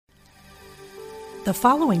The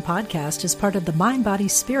following podcast is part of the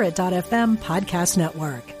MindBodySpirit.fm podcast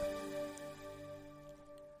network.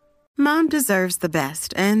 Mom deserves the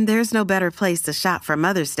best, and there's no better place to shop for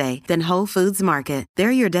Mother's Day than Whole Foods Market. They're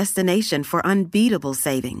your destination for unbeatable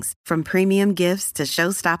savings, from premium gifts to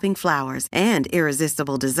show-stopping flowers and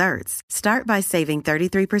irresistible desserts. Start by saving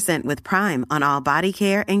 33% with Prime on all body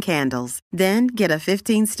care and candles. Then get a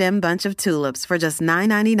 15-stem bunch of tulips for just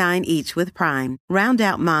 $9.99 each with Prime. Round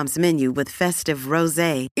out Mom's menu with festive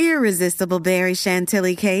rosé, irresistible berry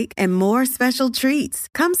chantilly cake, and more special treats.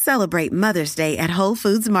 Come celebrate Mother's Day at Whole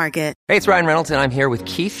Foods Market. Hey, it's Ryan Reynolds, and I'm here with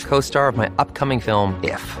Keith, co-star of my upcoming film,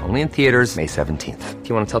 If, only in theaters May 17th. Do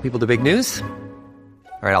you want to tell people the big news?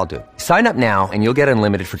 All right, I'll do it. Sign up now and you'll get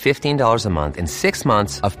unlimited for $15 a month and 6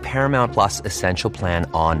 months of Paramount Plus Essential Plan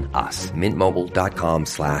on us.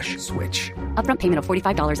 MintMobile.com/switch. Upfront payment of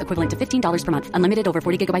 $45 equivalent to $15 per month. Unlimited over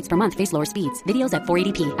 40 gigabytes per month. Face lower speeds. Videos at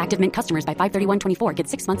 480p. Active Mint customers by 531.24 get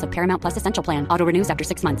 6 months of Paramount Plus Essential Plan. Auto renews after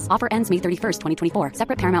 6 months. Offer ends May 31st, 2024.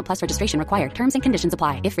 Separate Paramount Plus registration required. Terms and conditions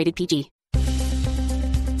apply if rated PG.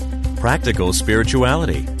 Practical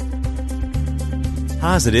spirituality.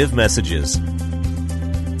 Positive messages.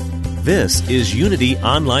 This is Unity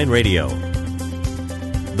Online Radio,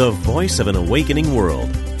 the voice of an awakening world.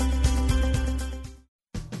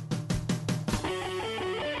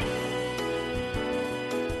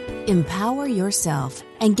 Empower yourself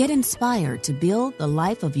and get inspired to build the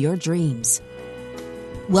life of your dreams.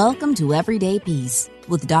 Welcome to Everyday Peace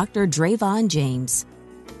with Dr. Drayvon James.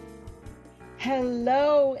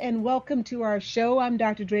 Hello and welcome to our show. I'm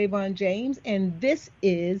Dr. Drayvon James, and this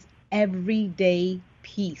is Everyday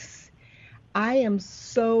Peace. I am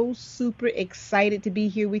so super excited to be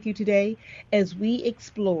here with you today as we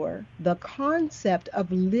explore the concept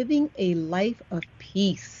of living a life of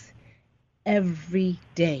peace every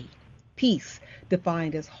day. Peace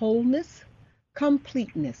defined as wholeness,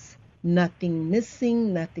 completeness, nothing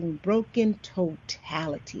missing, nothing broken,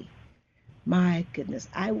 totality. My goodness,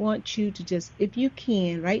 I want you to just, if you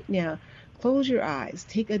can right now, close your eyes,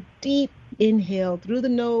 take a deep inhale through the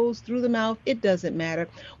nose, through the mouth. It doesn't matter.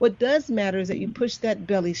 What does matter is that you push that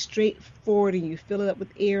belly straight forward and you fill it up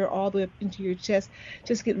with air all the way up into your chest.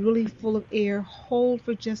 Just get really full of air. Hold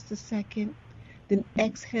for just a second. Then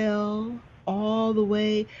exhale all the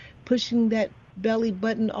way, pushing that belly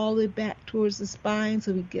button all the way back towards the spine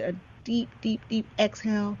so we get a deep, deep, deep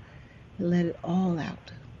exhale and let it all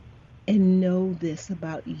out. And know this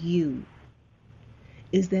about you,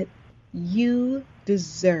 is that you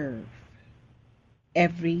deserve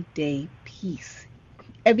everyday peace.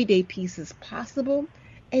 Everyday peace is possible.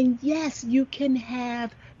 And yes, you can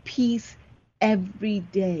have peace every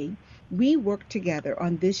day. We work together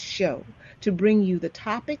on this show to bring you the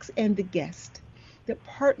topics and the guests that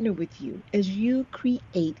partner with you as you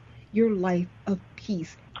create your life of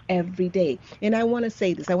peace every day. And I want to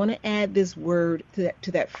say this, I want to add this word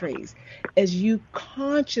to that phrase, as you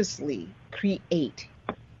consciously create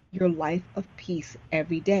your life of peace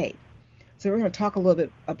every day. So we're going to talk a little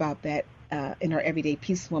bit about that in our Everyday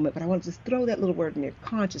Peace moment, but I want to just throw that little word in there,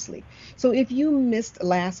 consciously. So if you missed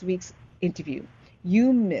last week's interview,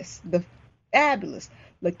 you missed the fabulous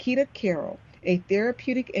Lakita Carroll, a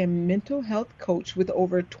therapeutic and mental health coach with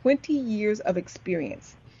over 20 years of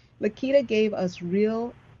experience. Lakita gave us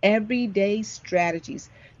real everyday strategies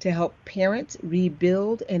to help parents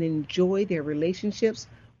rebuild and enjoy their relationships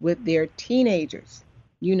with their teenagers.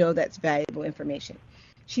 You know that's valuable information.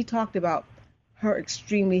 She talked about her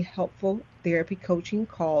extremely helpful therapy coaching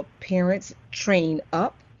called Parents Train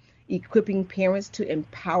Up, equipping parents to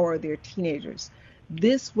empower their teenagers.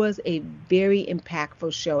 This was a very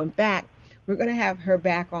impactful show. In fact, we're going to have her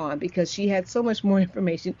back on because she had so much more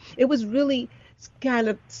information. It was really kind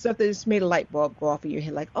of stuff that just made a light bulb go off in your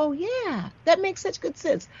head, like, oh yeah, that makes such good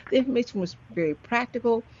sense. The information was very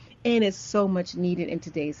practical and it's so much needed in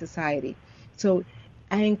today's society. So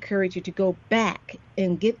I encourage you to go back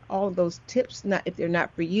and get all of those tips, not if they're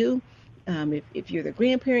not for you. If you're the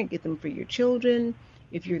grandparent, get them for your children.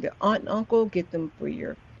 If you're the aunt and uncle, get them for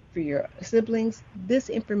your siblings. This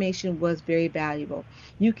information was very valuable.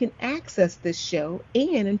 You can access this show,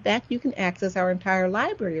 and in fact, you can access our entire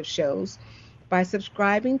library of shows by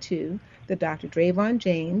subscribing to the Dr. Drayvon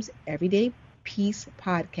James Everyday Peace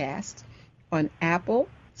podcast on Apple,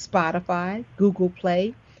 Spotify, Google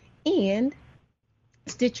Play, and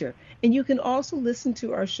Stitcher. And you can also listen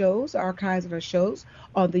to our shows, archives of our shows,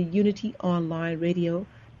 on the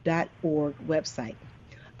unityonlineradio.org website.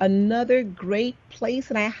 Another great place,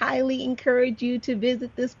 and I highly encourage you to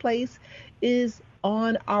visit this place, is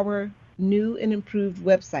on our new and improved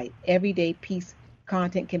website. Everyday Peace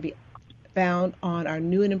content can be found on our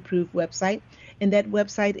new and improved website. And that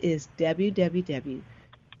website is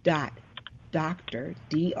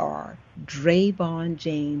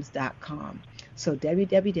www.drdravonjames.com. So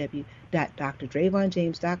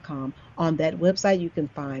www.drdravonjames.com. On that website, you can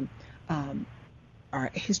find our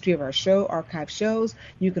history of our show, archive shows.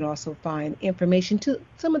 You can also find information to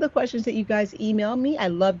some of the questions that you guys email me. I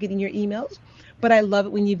love getting your emails, but I love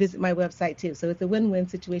it when you visit my website too. So it's a win-win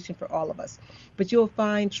situation for all of us. But you'll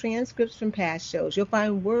find transcripts from past shows. You'll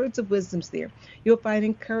find words of wisdoms there. You'll find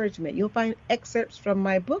encouragement. You'll find excerpts from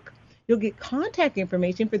my book. You'll get contact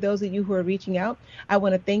information for those of you who are reaching out. I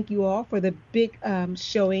want to thank you all for the big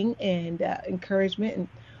showing and encouragement and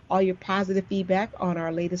all your positive feedback on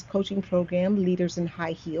our latest coaching program, Leaders in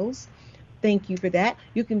High Heels. Thank you for that.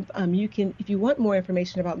 You can, if you want more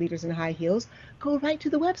information about Leaders in High Heels, go right to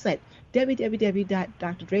the website,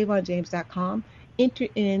 www.drdravonjames.com. Enter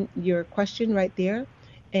in your question right there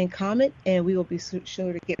and comment, and we will be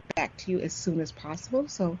sure to get back to you as soon as possible.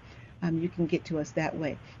 So you can get to us that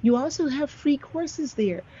way. You also have free courses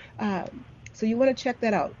there. So you want to check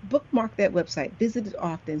that out. Bookmark that website. Visit it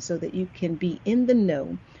often so that you can be in the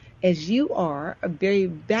know, as you are a very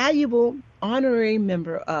valuable honorary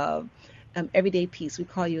member of Everyday Peace. We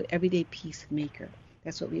call you Everyday Peacemaker.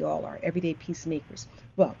 That's what we all are, everyday peacemakers.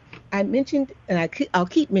 Well, I mentioned, and I'll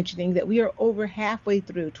keep mentioning, that we are over halfway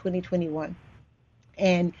through 2021.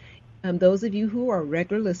 And those of you who are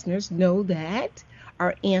regular listeners know that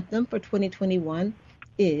our anthem for 2021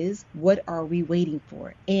 is, what are we waiting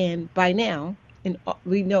for? And by now,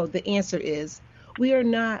 we know the answer is, we are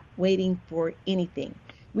not waiting for anything.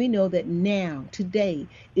 We know that now, today,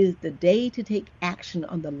 is the day to take action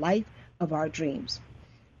on the life of our dreams.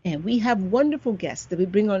 And we have wonderful guests that we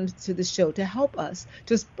bring on to the show to help us,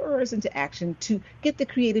 to spur us into action, to get the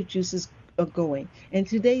creative juices going. And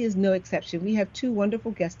today is no exception. We have two wonderful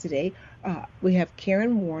guests today. We have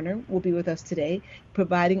Karen Warner will be with us today,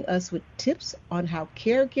 providing us with tips on how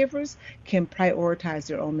caregivers can prioritize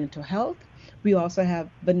their own mental health. We also have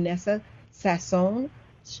Vanessa Sasson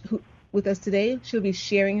with us today. She'll be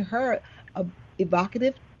sharing her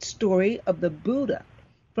evocative story of the Buddha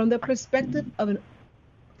from the perspective of an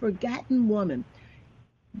forgotten woman,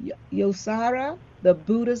 Yasodhara, the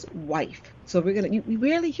Buddha's wife. So we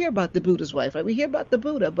rarely hear about the Buddha's wife, right? We hear about the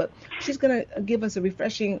Buddha, but she's going to give us a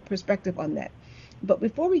refreshing perspective on that. But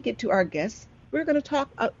before we get to our guests, we're going to talk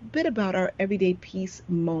a bit about our Everyday Peace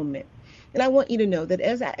moment. And I want you to know that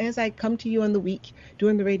as I come to you on the week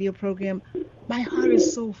during the radio program, my heart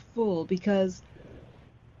is so full because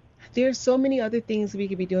there's so many other things we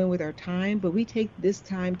could be doing with our time, but we take this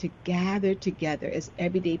time to gather together as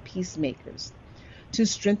everyday peacemakers, to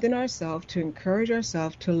strengthen ourselves, to encourage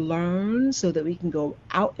ourselves, to learn so that we can go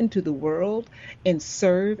out into the world and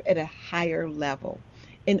serve at a higher level.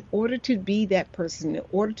 In order to be that person, in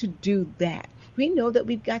order to do that, we know that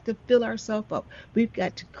we've got to fill ourselves up. We've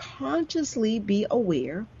got to consciously be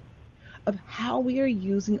aware of how we are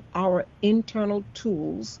using our internal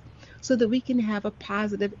tools so that we can have a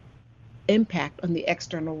positive impact on the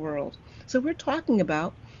external world. So we're talking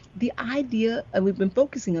about the idea, and we've been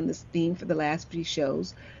focusing on this theme for the last few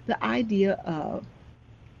shows, the idea of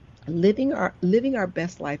living our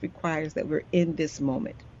best life requires that we're in this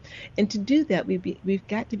moment. And to do that, we've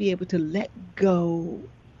got to be able to let go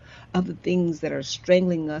of the things that are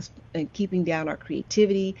strangling us and keeping down our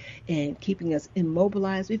creativity and keeping us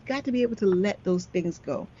immobilized. We've got to be able to let those things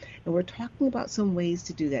go. And we're talking about some ways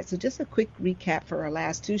to do that. So just a quick recap for our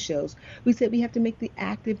last two shows. We said we have to make the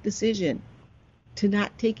active decision to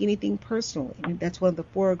not take anything personally. And that's one of the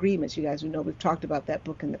 4 agreements. You guys know we've talked about that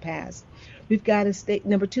book in the past. We've got to stay,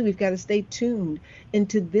 number 2, we've got to stay tuned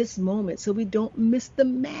into this moment so we don't miss the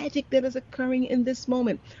magic that is occurring in this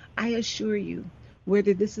moment. I assure you,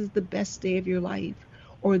 whether this is the best day of your life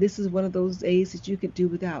or this is one of those days that you could do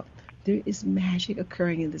without, there is magic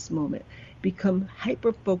occurring in this moment. Become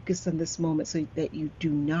hyper-focused on this moment so that you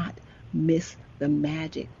do not miss the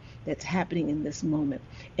magic that's happening in this moment.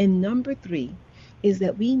 And number 3 is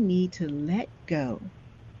that we need to let go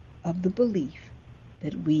of the belief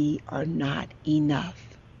that we are not enough.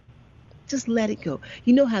 Just let it go.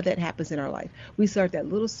 You know how that happens in our life. We start that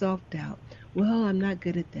little self-doubt. Well, I'm not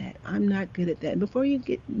good at that. I'm not good at that. And before you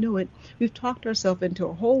know it, we've talked ourselves into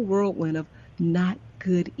a whole whirlwind of not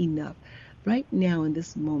good enough. Right now in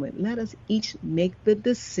this moment, let us each make the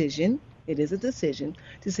decision, it is a decision,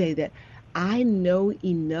 to say that I know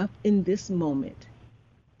enough in this moment.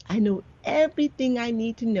 I know everything I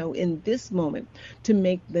need to know in this moment to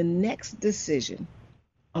make the next decision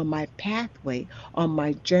on my pathway, on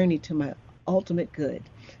my journey to my ultimate good.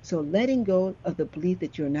 So letting go of the belief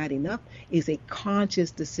that you're not enough is a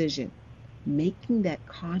conscious decision. making that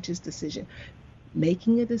conscious decision.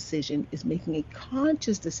 Making a decision is making a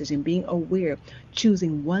conscious decision, being aware,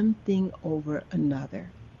 choosing one thing over another.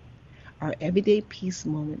 Our everyday peace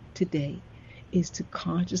moment today is to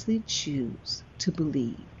consciously choose to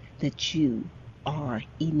believe that you are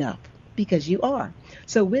enough, because you are.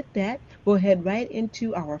 So with that, we'll head right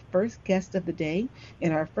into our first guest of the day.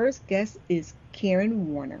 And our first guest is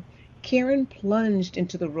Karen Warner. Karen plunged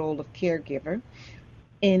into the role of caregiver.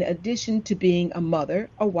 In addition to being a mother,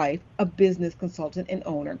 a wife, a business consultant, and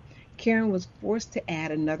owner, Karen was forced to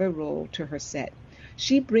add another role to her set.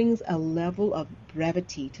 She brings a level of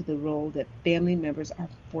brevity to the role that family members are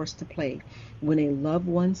forced to play when a loved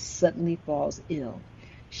one suddenly falls ill.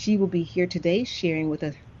 She will be here today sharing with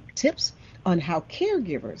us tips on how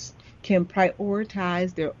caregivers can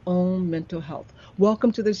prioritize their own mental health.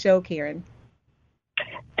 Welcome to the show, Karen.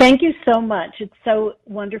 Thank you so much. It's so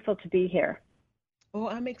wonderful to be here. Oh,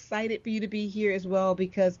 I'm excited for you to be here as well,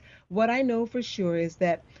 because what I know for sure is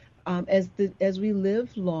that as we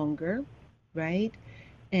live longer, right,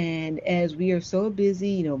 and as we are so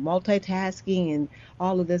busy, multitasking and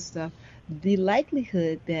all of this stuff, the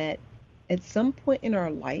likelihood that at some point in our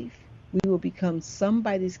life we will become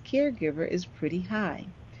somebody's caregiver is pretty high.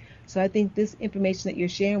 So I think this information that you're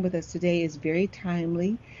sharing with us today is very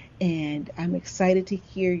timely, and I'm excited to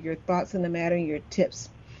hear your thoughts on the matter and your tips.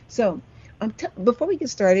 So before we get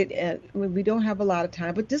started, we don't have a lot of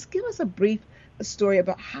time, but just give us a brief story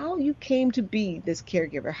about how you came to be this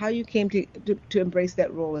caregiver, how you came to embrace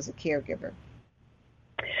that role as a caregiver.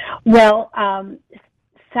 Well,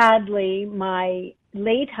 sadly, my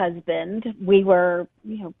late husband, we were,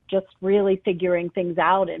 just really figuring things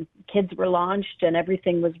out, and kids were launched and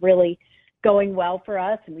everything was really going well for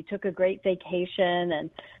us. And we took a great vacation and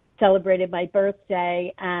celebrated my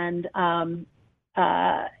birthday, and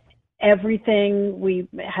everything, we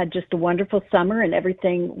had just a wonderful summer and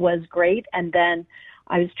everything was great. And then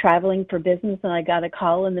I was traveling for business and I got a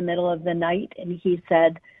call in the middle of the night, and he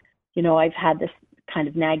said, I've had this kind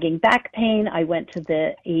of nagging back pain. I went to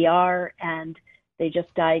the ER and they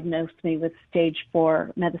just diagnosed me with stage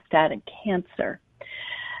 4 metastatic cancer.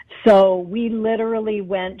 So we literally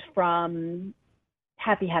went from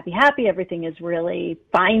happy, everything is really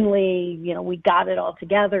finally, we got it all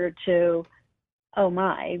together, to, oh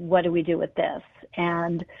my, what do we do with this?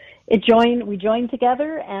 And we joined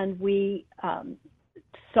together, and we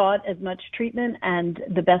sought as much treatment and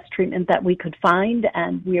the best treatment that we could find,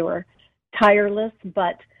 and we were tireless.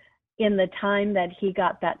 But in the time that he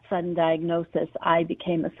got that sudden diagnosis, I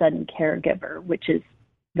became a sudden caregiver, which is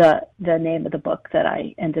the name of the book that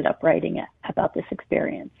I ended up writing about this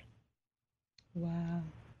experience. Wow.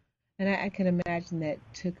 And I can imagine that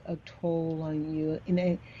took a toll on you.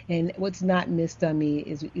 And what's not missed on me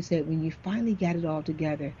is what you said, when you finally got it all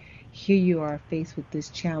together, here you are faced with this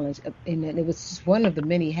challenge. And it was just one of the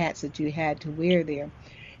many hats that you had to wear there.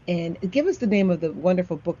 And give us the name of the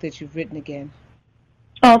wonderful book that you've written again.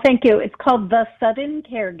 Oh, thank you. It's called The Sudden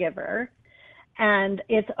Caregiver, and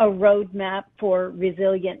it's a roadmap for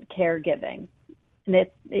resilient caregiving. And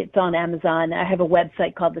it's on Amazon. I have a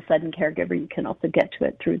website called The Sudden Caregiver. You can also get to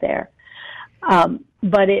it through there.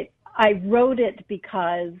 But I wrote it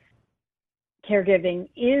because caregiving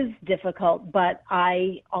is difficult, but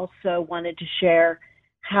I also wanted to share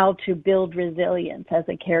how to build resilience as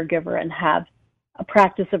a caregiver and have a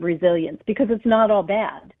practice of resilience, because it's not all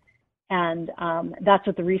bad. And that's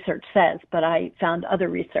what the research says, but I found other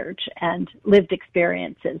research and lived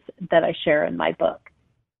experiences that I share in my book.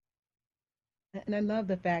 And I love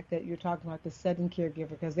the fact that you're talking about the sudden caregiver,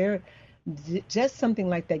 because they're just something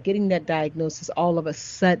like that, getting that diagnosis all of a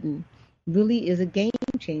sudden really is a game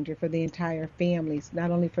changer for the entire family,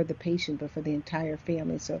 not only for the patient, but for the entire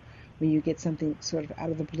family. So when you get something sort of out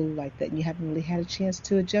of the blue like that, and you haven't really had a chance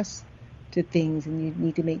to adjust to things, and you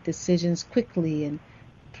need to make decisions quickly, and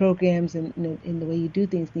programs and in the way you do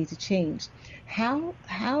things need to change. How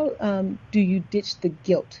do you ditch the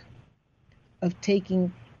guilt of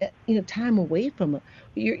taking time away from it?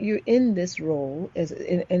 You're in this role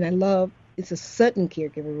and I love, it's a sudden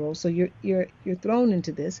caregiver role, so you're thrown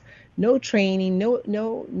into this, no training,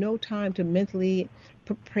 no time to mentally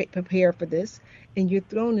prepare for this, and you're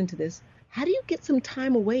thrown into this. How do you get some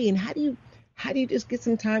time away, and how do you just get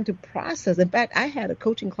some time to process? In fact, I had a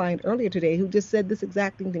coaching client earlier today who just said this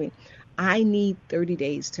exact thing to me: I need 30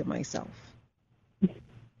 days to myself.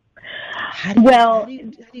 How do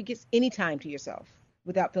you get any time to yourself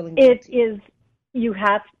without feeling guilty?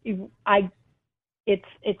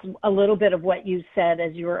 It's a little bit of what you said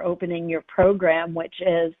as you were opening your program, which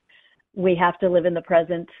is we have to live in the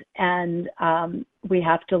present, and we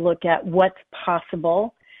have to look at what's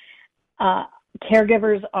possible.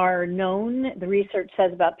 Caregivers are known. The research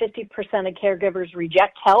says about 50% of caregivers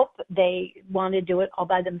reject help. They want to do it all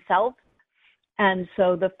by themselves. And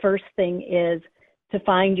so the first thing is to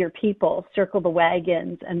find your people, circle the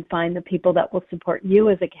wagons, and find the people that will support you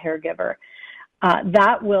as a caregiver.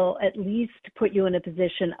 That will at least put you in a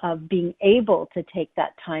position of being able to take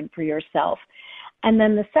that time for yourself. And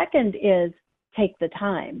then the second is take the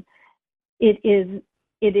time. It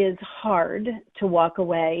is hard to walk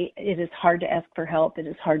away. It is hard to ask for help. It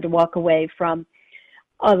is hard to walk away from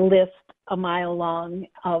a list a mile long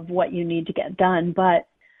of what you need to get done. But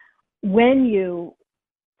when you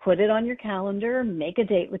put it on your calendar, make a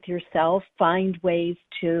date with yourself, find ways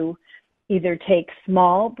to either take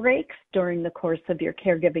small breaks during the course of your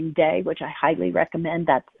caregiving day, which I highly recommend.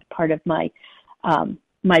 That's part of my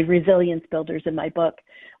resilience builders in my book,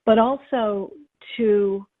 but also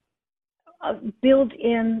to build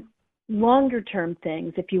in longer term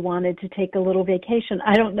things. If you wanted to take a little vacation,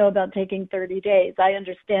 I don't know about taking 30 days. I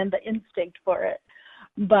understand the instinct for it,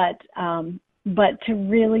 but to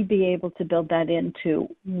really be able to build that into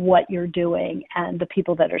what you're doing and the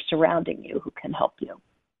people that are surrounding you who can help you.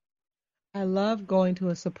 I love going to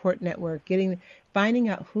a support network, finding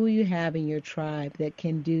out who you have in your tribe that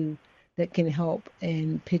can help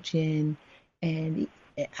and pitch in. And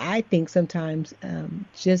I think sometimes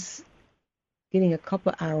just getting a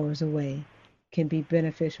couple hours away can be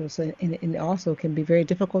beneficial. So, and also can be very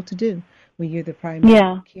difficult to do when you're the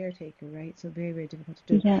primary caretaker, right? So very, very difficult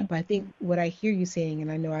to do. Yeah. But I think what I hear you saying, and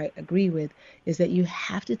I know I agree with, is that you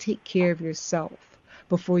have to take care of yourself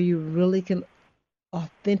before you really can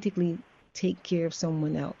authentically take care of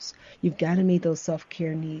someone else. You've got to meet those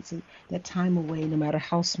self-care needs. That time away, no matter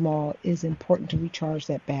how small, is important to recharge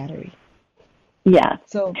that battery. Yeah.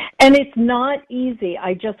 And it's not easy.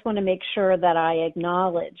 I just want to make sure that I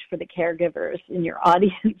acknowledge for the caregivers in your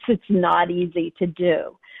audience, it's not easy to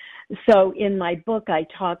do. So in my book, I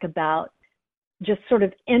talk about just sort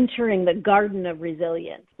of entering the garden of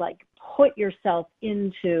resilience, like put yourself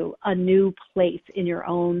into a new place in your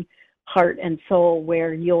own heart and soul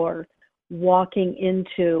where you're walking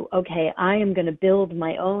into, okay, I am going to build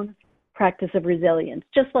my own practice of resilience.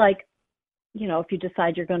 Just like, you know, if you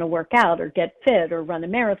decide you're going to work out or get fit or run a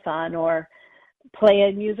marathon or play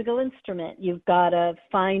a musical instrument, you've got to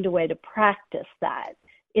find a way to practice that.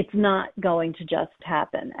 It's not going to just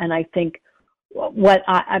happen. And I think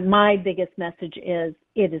my biggest message is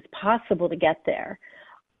it is possible to get there,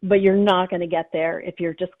 but you're not going to get there if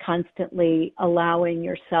you're just constantly allowing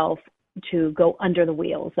yourself to go under the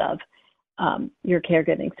wheels of your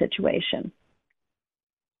caregiving situation.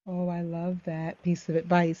 Oh, I love that piece of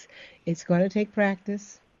advice. It's going to take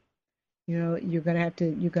practice. You know, you're going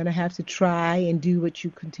to have to try and do what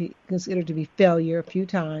you consider to be failure a few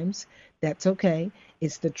times. That's okay.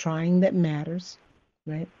 It's the trying that matters,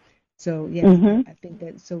 right? So, yeah, I think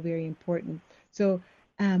that's so very important. So,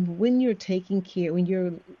 when you're taking care, when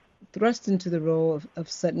you're thrust into the role of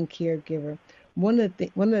sudden caregiver, one of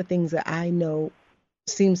the things that I know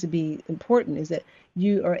seems to be important is that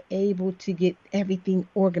you are able to get everything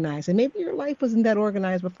organized. And maybe your life wasn't that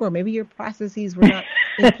organized before. Maybe your processes were not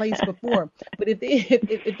in place before. But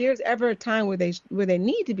if there's ever a time where they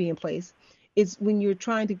need to be in place, it's when you're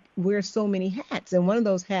trying to wear so many hats. And one of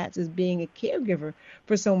those hats is being a caregiver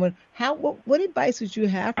for someone. What advice would you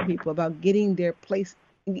have for people about getting their place,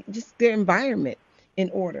 just their environment in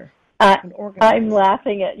order? I'm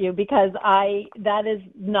laughing at you because that is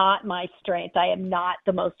not my strength. I am not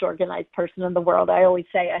the most organized person in the world. I always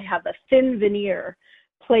say I have a thin veneer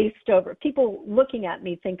placed over. People looking at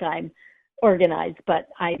me think I'm organized, but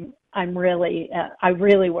I'm really, I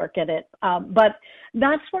really work at it. But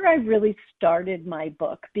that's where I really started my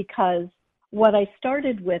book, because what I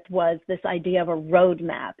started with was this idea of a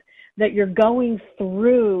roadmap, that you're going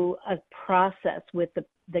through a process with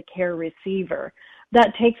the care receiver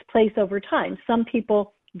that takes place over time. Some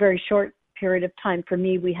people, very short period of time. For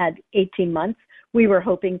me, we had 18 months. We were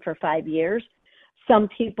hoping for 5 years. Some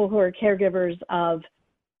people who are caregivers of,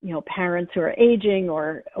 you know, parents who are aging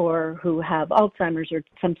or who have Alzheimer's or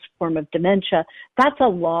some form of dementia, that's a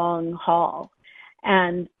long haul.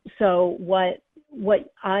 And so what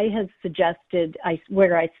I have suggested,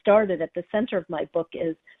 where I started at the center of my book,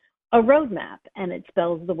 is a roadmap, and it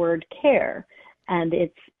spells the word care. And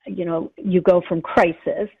it's, you know, you go from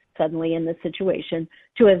crisis suddenly in the situation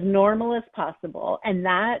to as normal as possible. And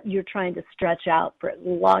that you're trying to stretch out for as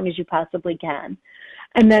long as you possibly can.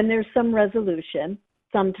 And then there's some resolution.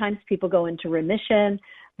 Sometimes people go into remission.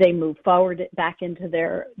 They move forward back into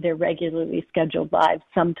their regularly scheduled lives.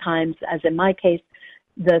 Sometimes, as in my case,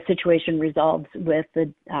 the situation resolves with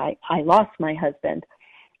I lost my husband.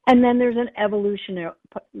 And then there's an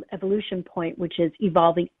evolution point, which is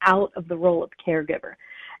evolving out of the role of caregiver.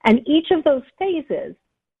 And each of those phases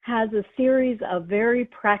has a series of very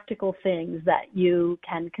practical things that you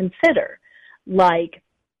can consider, like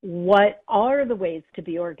what are the ways to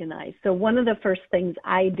be organized? So one of the first things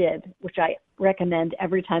I did, which I recommend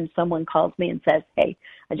every time someone calls me and says, hey,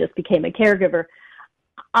 I just became a caregiver,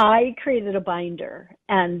 I created a binder,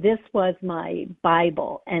 and this was my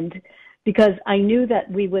Bible. And because I knew that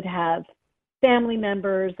we would have family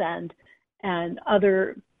members and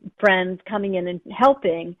other friends coming in and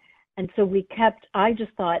helping, and so I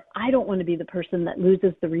just thought, I don't want to be the person that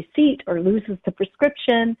loses the receipt or loses the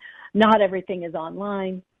prescription. Not everything is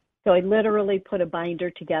online. So I literally put a binder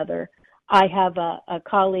together. I have a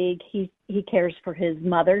colleague, he cares for his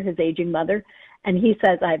mother, his aging mother, and he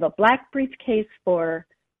says, I have a black briefcase for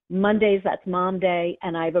Mondays, that's Mom Day,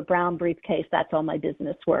 and I have a brown briefcase, that's all my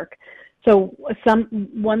business work. So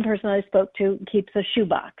one person I spoke to keeps a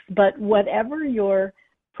shoebox, but whatever your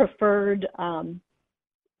preferred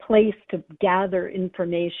place to gather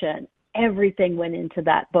information, everything went into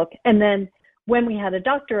that book. And then when we had a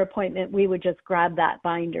doctor appointment, we would just grab that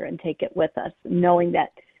binder and take it with us, knowing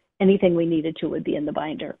that anything we needed to would be in the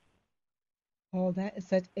binder. Oh, that is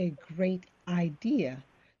such a great idea.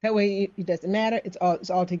 That way it doesn't matter. It's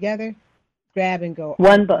all together. Grab and go.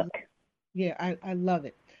 One book. Yeah, I love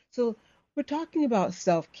it. So we're talking about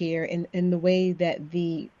self-care and the way that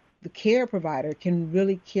the care provider can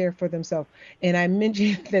really care for themselves. And I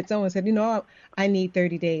mentioned that someone said, I need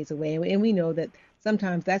 30 days away. And we know that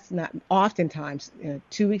sometimes that's not, oftentimes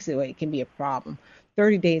 2 weeks away can be a problem.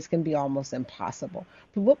 30 days can be almost impossible.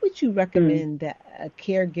 But what would you recommend that a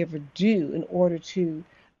caregiver do in order to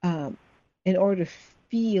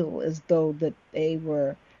feel as though that they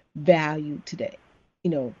were valued today,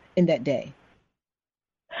 in that day?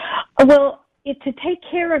 Well, to take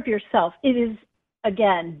care of yourself, it is,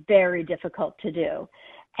 again, very difficult to do.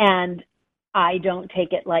 And I don't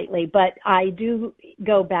take it lightly, but I do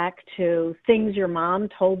go back to things your mom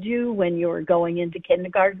told you when you were going into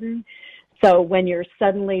kindergarten. So when you're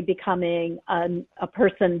suddenly becoming a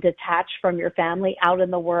person detached from your family out in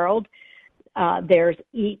the world, there's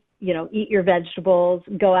eat your vegetables,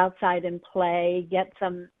 go outside and play, get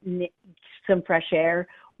some fresh air,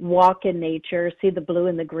 walk in nature, see the blue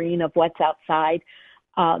and the green of what's outside.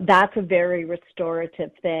 That's a very restorative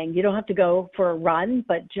thing. You don't have to go for a run,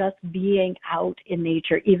 but just being out in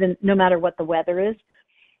nature, even no matter what the weather is,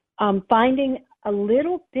 finding a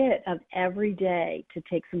little bit of every day to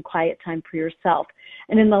take some quiet time for yourself.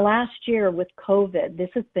 And in the last year with COVID, this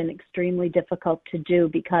has been extremely difficult to do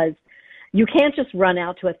because you can't just run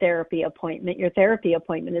out to a therapy appointment. Your therapy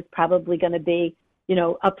appointment is probably going to be,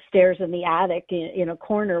 upstairs in the attic in a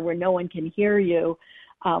corner where no one can hear you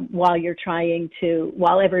while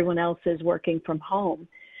everyone else is working from home.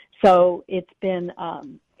 So it's been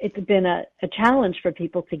a challenge for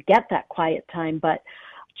people to get that quiet time, but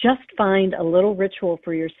just find a little ritual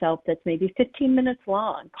for yourself that's maybe 15 minutes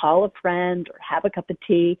long. Call a friend or have a cup of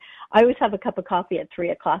tea. I always have a cup of coffee at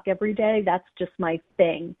 3 o'clock every day. That's just my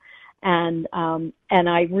thing. And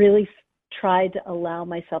I really try to allow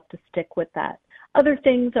myself to stick with that. Other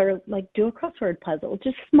things are like do a crossword puzzle,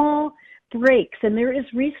 just small breaks. And there is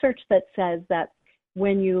research that says that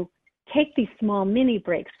when you take these small mini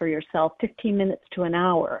breaks for yourself, 15 minutes to an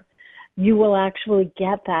hour, you will actually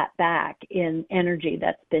get that back in energy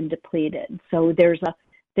that's been depleted. So there's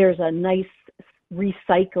a nice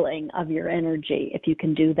recycling of your energy if you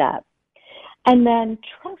can do that. And then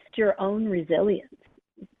trust your own resilience.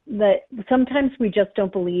 That sometimes we just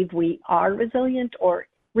don't believe we are resilient or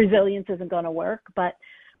resilience isn't going to work, but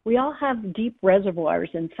we all have deep reservoirs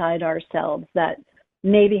inside ourselves that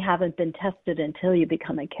maybe haven't been tested until you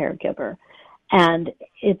become a caregiver. And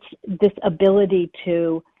it's this ability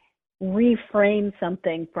to reframe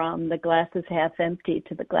something from the glass is half empty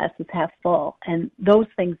to the glass is half full. And those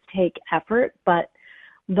things take effort, but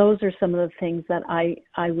those are some of the things that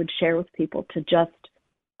I would share with people to just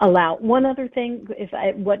allow. One other thing,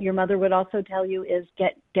 what your mother would also tell you is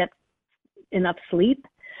get enough sleep.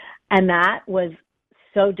 And that was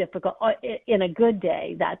so difficult. In a good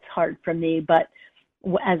day, that's hard for me, but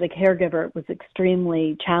as a caregiver, it was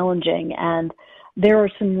extremely challenging. And there are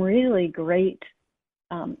some really great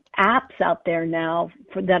apps out there now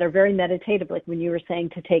that are very meditative, like when you were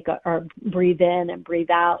saying to take or breathe in and breathe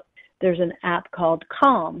out. There's an app called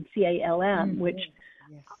Calm, CALM, which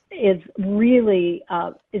is really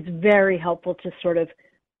is very helpful to sort of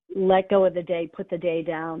let go of the day, put the day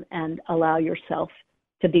down, and allow yourself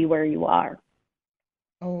to be where you are.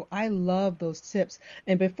 Oh, I love those tips.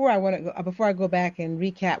 And before I go back and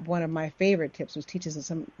recap one of my favorite tips, which teaches us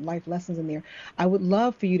some life lessons in there, I would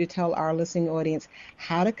love for you to tell our listening audience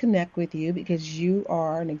how to connect with you because you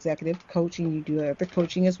are an executive coach and you do other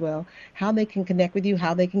coaching as well. How they can connect with you,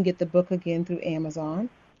 how they can get the book again through Amazon.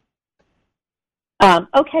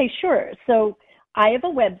 Okay, sure. So I have a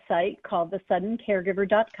website called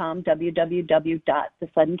thesuddencaregiver.com,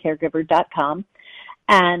 www.thesuddencaregiver.com,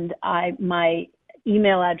 and my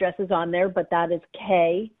email address is on there, but that is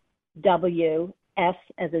KWS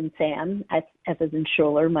as in Sam, S as in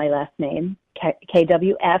Schuler, my last name,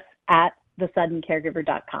 KWS at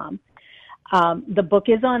thesuddencaregiver.com. The book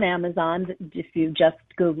is on Amazon. If you just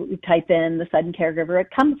type in The Sudden Caregiver,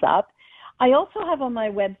 it comes up. I also have on my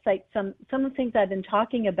website some of the things I've been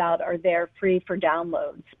talking about are there free for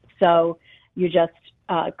downloads. So you just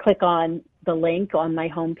click on the link on my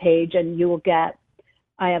homepage and you will get,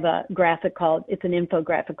 I have a graphic it's an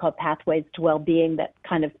infographic called Pathways to Wellbeing that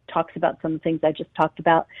kind of talks about some of the things I just talked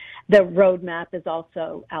about. The roadmap is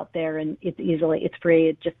also out there and it's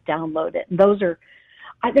free, just download it. And there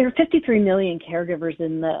are 53 million caregivers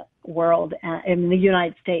in the world, in the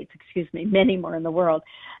United States, many more in the world.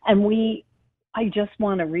 And I just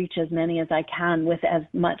want to reach as many as I can with as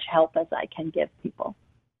much help as I can give people.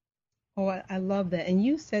 Oh, I love that. And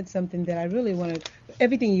you said something that I really wanted.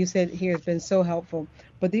 Everything you said here has been so helpful.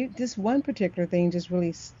 But this one particular thing just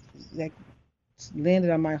really landed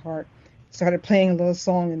on my heart. Started playing a little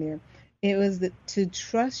song in there. It was to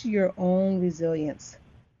trust your own resilience.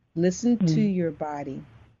 Listen to your body.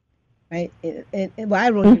 Right? I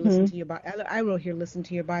wrote here, listen to your body. I wrote here, listen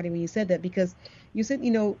to your body when you said that because you said,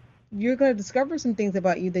 you're going to discover some things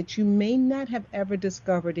about you that you may not have ever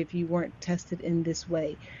discovered if you weren't tested in this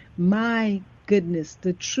way. My goodness,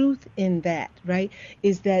 the truth in that, right,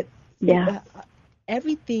 is that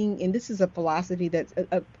everything, and this is a philosophy that's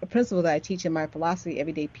a principle that I teach in my philosophy,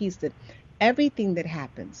 Everyday Peace, that everything that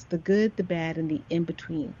happens, the good, the bad, and the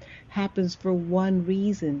in-between, happens for one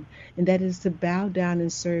reason, and that is to bow down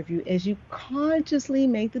and serve you as you consciously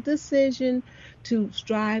make the decision to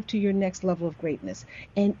strive to your next level of greatness.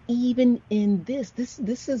 And even in this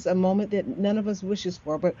is a moment that none of us wishes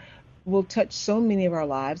for, but will touch so many of our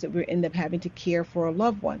lives that we end up having to care for a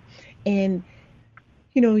loved one. And,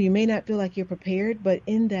 you may not feel like you're prepared, but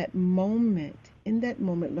in that moment,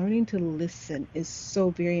 learning to listen is so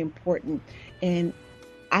very important. And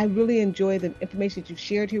I really enjoy the information that you've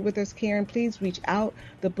shared here with us, Karen. Please reach out.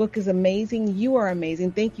 The book is amazing. You are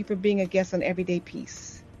amazing. Thank you for being a guest on Everyday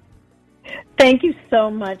Peace. Thank you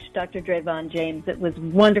so much, Dr. Drayvon James. It was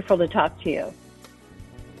wonderful to talk to you.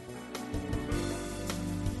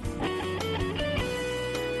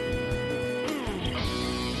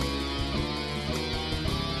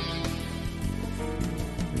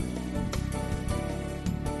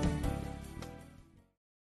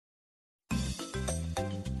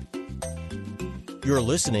 You're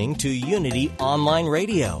listening to Unity Online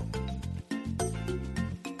Radio,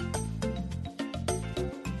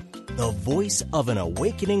 the voice of an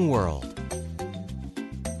awakening world.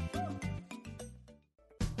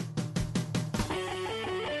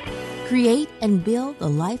 Create and build the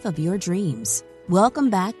life of your dreams. Welcome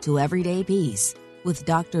back to Everyday Peace with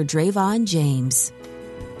Dr. Drayvon James.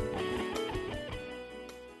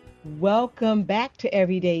 Welcome back to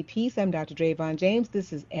Everyday Peace. I'm Dr. Drayvon James.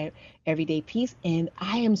 This is Everyday Peace, and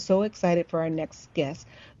I am so excited for our next guest.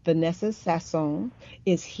 Vanessa Sasson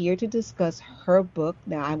is here to discuss her book.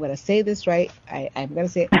 Now, I'm going to say this right. I'm going to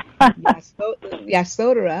say it.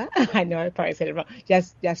 Yasodhara. I know I probably said it wrong.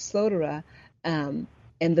 Yasodhara and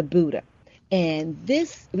the Buddha. And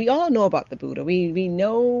this, we all know about the Buddha. We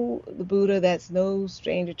know the Buddha. That's no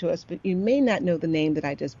stranger to us. But you may not know the name that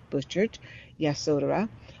I just butchered, Yasodhara.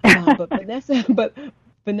 But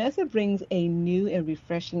Vanessa brings a new and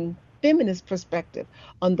refreshing feminist perspective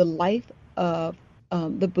on the life of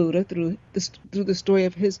the Buddha through the story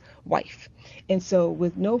of his wife. And so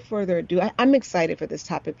with no further ado, I'm excited for this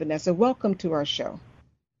topic, Vanessa. Welcome to our show.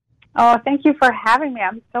 Oh, thank you for having me.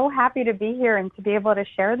 I'm so happy to be here and to be able to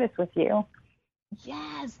share this with you.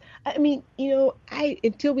 Yes. I mean,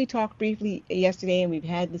 until we talked briefly yesterday and we've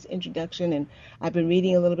had this introduction and I've been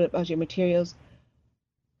reading a little bit about your materials,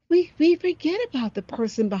 we forget about the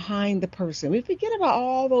person behind the person. We forget about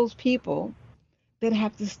all those people that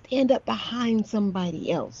have to stand up behind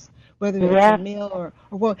somebody else, whether it's a male or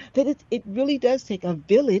woman. That it really does take a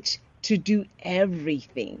village to do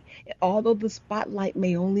everything. Although the spotlight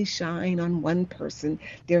may only shine on one person,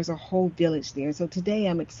 there's a whole village there. So today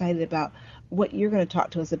I'm excited about what you're going to talk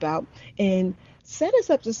to us about and set us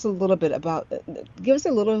up just a little bit about, give us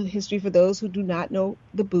a little history for those who do not know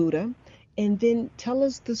the Buddha and then tell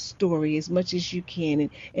us the story as much as you can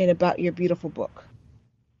and about your beautiful book.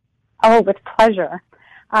 Oh, with pleasure.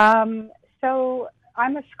 So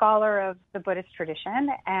I'm a scholar of the Buddhist tradition,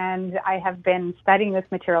 and I have been studying this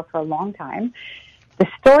material for a long time. The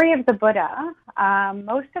story of the Buddha,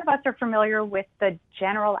 most of us are familiar with the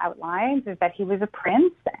general outlines, is that he was a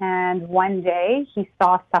prince, and one day he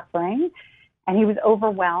saw suffering, and he was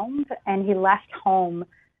overwhelmed, and he left home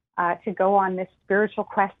to go on this spiritual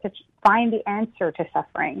quest to find the answer to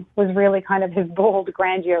suffering. Was really kind of his bold,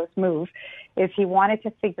 grandiose move, is he wanted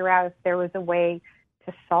to figure out if there was a way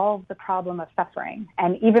to solve the problem of suffering.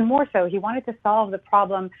 And even more so, he wanted to solve the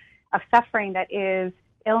problem of suffering that is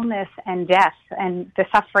illness and death, and the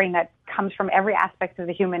suffering that comes from every aspect of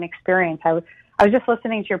the human experience. I was just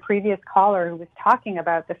listening to your previous caller who was talking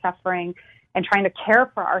about the suffering and trying to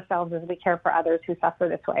care for ourselves as we care for others who suffer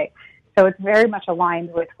this way. So it's very much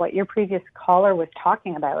aligned with what your previous caller was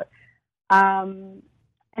talking about. And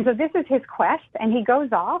so this is his quest, and he goes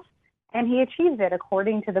off and he achieves it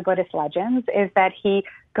according to the Buddhist legends, is that he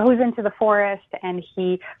goes into the forest and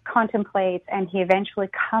he contemplates, and he eventually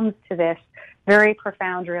comes to this very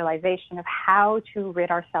profound realization of how to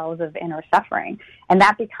rid ourselves of inner suffering. And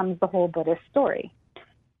that becomes the whole Buddhist story.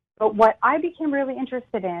 But what I became really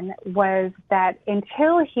interested in was that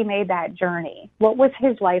until he made that journey, what was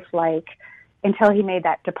his life like until he made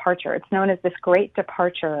that departure? It's known as this great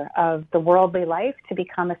departure of the worldly life to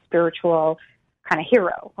become a spiritual kind of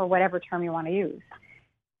hero, or whatever term you want to use.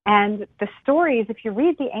 And the stories, if you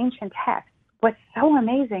read the ancient texts, what's so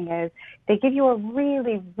amazing is they give you a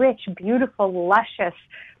really rich, beautiful, luscious,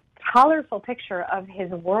 colorful picture of his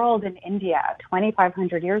world in India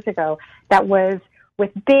 2,500 years ago that was with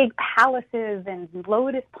big palaces and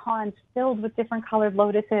lotus ponds filled with different colored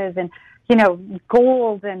lotuses and,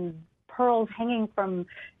 gold and pearls hanging from,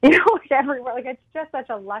 everywhere. Like, it's just such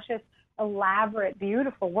a luscious, elaborate,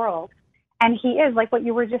 beautiful world. And he is, like what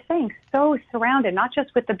you were just saying, so surrounded, not just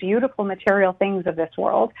with the beautiful material things of this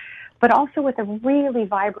world, but also with a really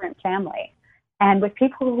vibrant family and with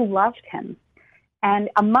people who loved him. And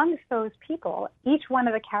amongst those people, each one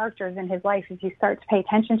of the characters in his life, if you start to pay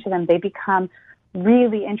attention to them, they become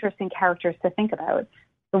really interesting characters to think about.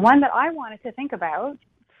 The one that I wanted to think about,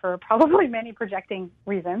 for probably many projecting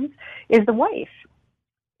reasons, is the wife,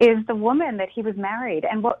 is the woman that he was married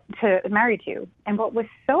to. And what was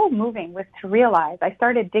so moving was to realize, I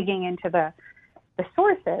started digging into the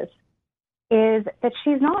sources, is that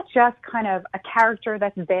she's not just kind of a character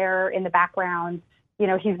that's there in the background.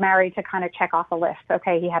 He's married to kind of check off a list.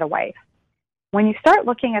 Okay, he had a wife. When you start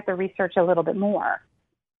looking at the research a little bit more,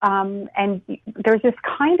 and there's this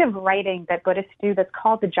kind of writing that Buddhists do that's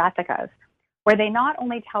called the Jatakas, where they not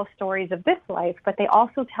only tell stories of this life, but they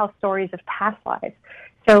also tell stories of past lives.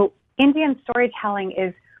 So Indian storytelling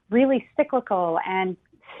is really cyclical and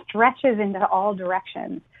stretches into all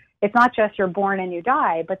directions. It's not just you're born and you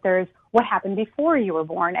die, but there's what happened before you were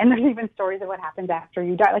born, and there's even stories of what happens after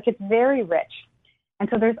you die. Like, it's very rich. And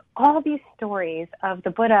so there's all these stories of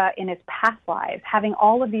the Buddha in his past lives, having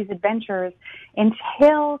all of these adventures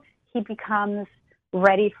until he becomes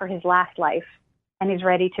ready for his last life, and he's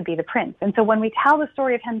ready to be the prince. And so when we tell the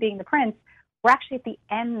story of him being the prince, we're actually at the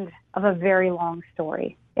end of a very long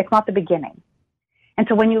story. It's not the beginning. And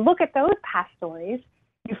so when you look at those past stories,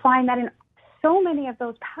 you find that in so many of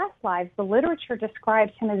those past lives, the literature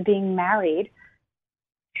describes him as being married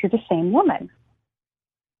to the same woman.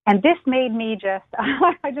 And this made me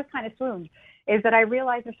I just kind of swooned, is that I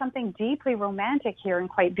realized there's something deeply romantic here and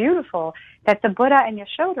quite beautiful, that the Buddha and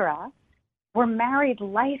Yashodhara were married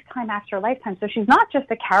lifetime after lifetime. So she's not just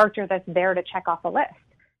a character that's there to check off a list.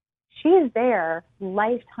 She is there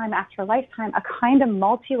lifetime after lifetime, a kind of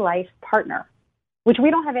multi-life partner, which we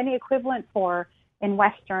don't have any equivalent for in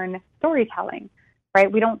Western storytelling,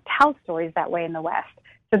 right? We don't tell stories that way in the West.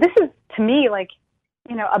 So this is, to me, like,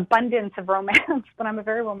 abundance of romance, but I'm a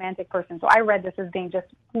very romantic person. So I read this as being just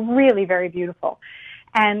really very beautiful.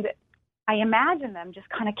 And I imagine them just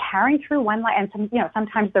kind of carrying through one life. And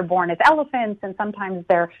sometimes they're born as elephants, and sometimes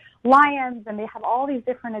they're lions, and they have all these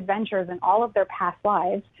different adventures in all of their past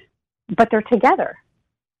lives, but they're together.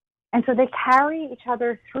 And so they carry each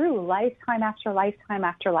other through lifetime after lifetime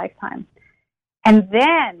after lifetime. And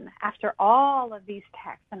then, after all of these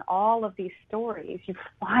texts and all of these stories, you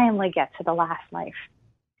finally get to the last life.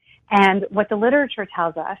 And what the literature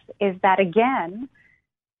tells us is that, again,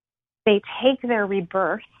 they take their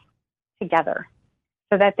rebirth together,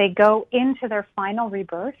 so that they go into their final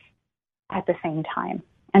rebirth at the same time.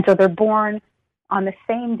 And so they're born on the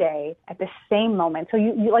same day, at the same moment. So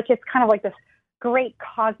you it's kind of like this great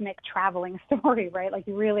cosmic traveling story, right? Like,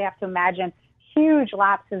 you really have to imagine huge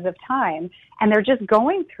lapses of time, and they're just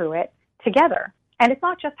going through it together. And it's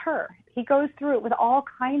not just her. He goes through it with all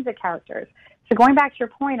kinds of characters. So going back to your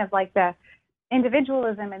point of like the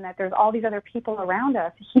individualism and that there's all these other people around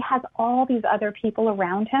us, he has all these other people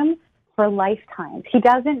around him for lifetimes. He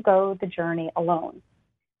doesn't go the journey alone.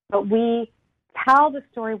 But we tell the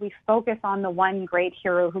story, we focus on the one great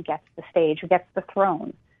hero who gets the stage, who gets the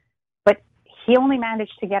throne. But he only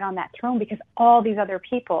managed to get on that throne because all these other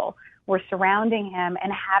people were surrounding him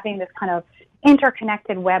and having this kind of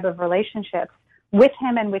interconnected web of relationships with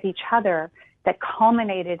him and with each other that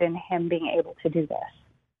culminated in him being able to do this.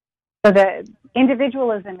 So the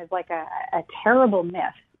individualism is like a terrible myth,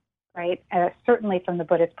 right? Certainly from the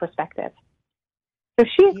Buddhist perspective. So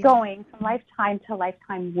she's going from lifetime to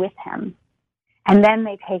lifetime with him. And then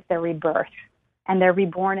they take their rebirth. And they're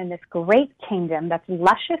reborn in this great kingdom that's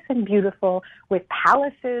luscious and beautiful with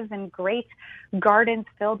palaces and great gardens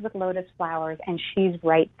filled with lotus flowers. And she's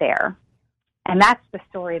right there. And that's the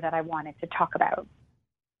story that I wanted to talk about.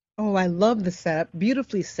 Oh, I love the setup.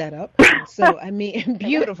 Beautifully set up. So, I mean,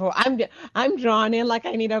 beautiful. I'm drawn in like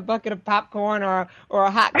I need a bucket of popcorn or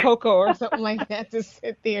a hot cocoa or something like that to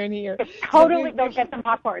sit there and hear. Totally don't get some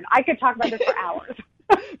popcorn. I could talk about this for hours.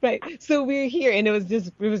 Right. So we're here, and it was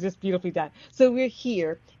just beautifully done. So we're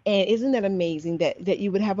here, and isn't that amazing that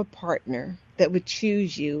you would have a partner that would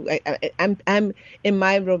choose you? I'm in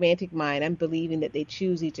my romantic mind, I'm believing that they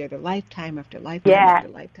choose each other lifetime after lifetime after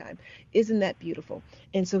lifetime. Isn't that beautiful?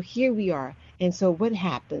 And so here we are. And so what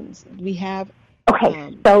happens? We have.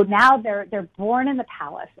 Okay, so now they're born in the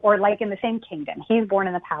palace, or like in the same kingdom. He's born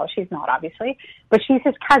in the palace. She's not, obviously, but she's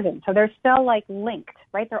his cousin. So they're still like linked,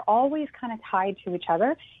 right? They're always kind of tied to each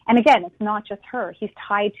other. And again, it's not just her. He's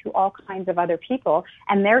tied to all kinds of other people,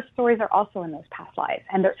 and their stories are also in those past lives.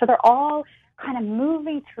 And they're all kind of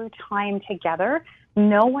moving through time together.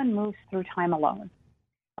 No one moves through time alone,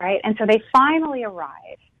 right? And so they finally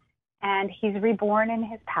arrive, and he's reborn in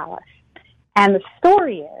his palace. And the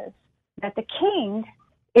story is that the king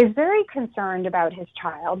is very concerned about his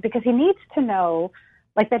child because he needs to know,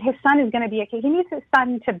 like, that his son is going to be a king. He needs his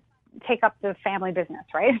son to take up the family business,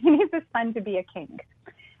 right? He needs his son to be a king.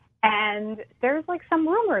 And there's, like, some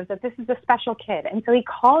rumors that this is a special kid. And so he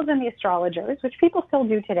calls in the astrologers, which people still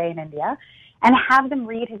do today in India, and have them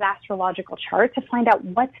read his astrological chart to find out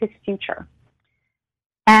what's his future.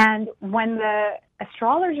 And when the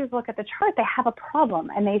astrologers look at the chart, they have a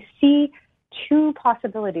problem, and they see two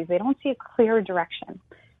possibilities. They don't see a clear direction.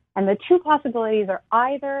 And the two possibilities are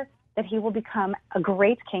either that he will become a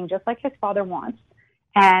great king, just like his father wants,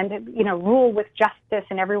 and, you know, rule with justice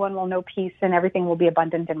and everyone will know peace and everything will be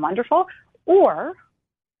abundant and wonderful, or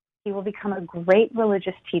he will become a great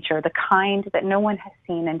religious teacher, the kind that no one has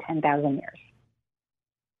seen in 10,000 years.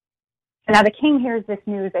 So now the king hears this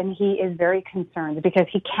news and he is very concerned because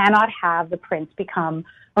he cannot have the prince become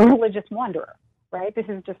a religious wanderer. Right? This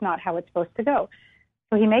is just not how it's supposed to go.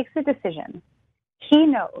 So he makes a decision. He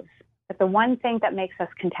knows that the one thing that makes us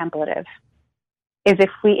contemplative is if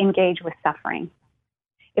we engage with suffering.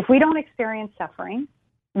 If we don't experience suffering,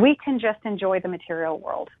 we can just enjoy the material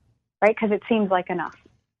world, right? Because it seems like enough.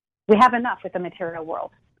 We have enough with the material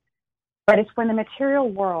world. But it's when the material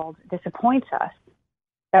world disappoints us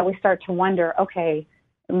that we start to wonder, okay,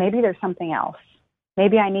 maybe there's something else.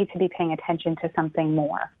 Maybe I need to be paying attention to something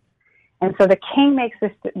more. And so the king makes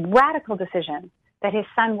this radical decision that his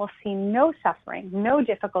son will see no suffering, no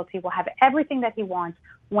difficulty, will have everything that he wants,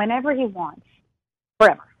 whenever he wants,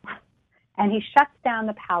 forever. And he shuts down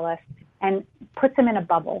the palace and puts him in a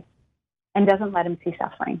bubble and doesn't let him see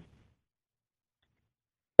suffering.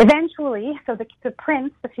 Eventually, so the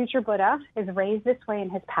prince, the future Buddha, is raised this way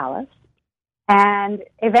in his palace. And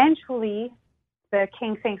eventually the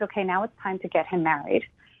king thinks, okay, now it's time to get him married.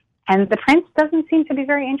 And the prince doesn't seem to be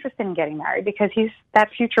very interested in getting married because that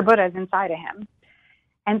future Buddha is inside of him.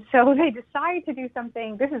 And so they decide to do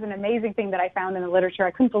something. This is an amazing thing that I found in the literature.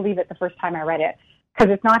 I couldn't believe it the first time I read it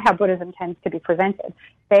because it's not how Buddhism tends to be presented.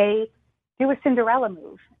 They do a Cinderella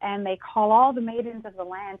move, and they call all the maidens of the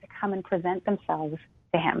land to come and present themselves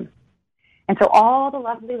to him. And so all the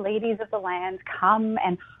lovely ladies of the land come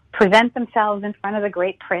and present themselves in front of the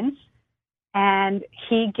great prince, and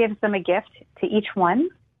he gives them a gift to each one,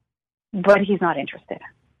 but he's not interested.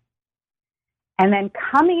 And then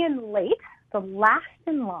coming in late, the last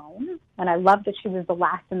in line, and I love that she was the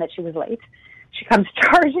last and that she was late, she comes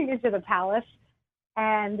charging into the palace,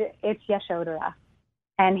 and it's Yashodhara.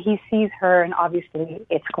 And he sees her, and obviously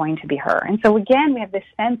it's going to be her. And so again, we have this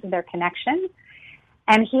sense of their connection,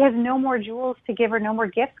 and he has no more jewels to give her, no more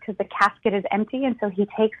gifts, because the casket is empty, and so he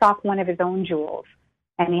takes off one of his own jewels,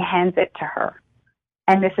 and he hands it to her.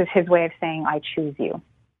 And this is his way of saying, I choose you.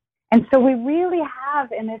 And so we really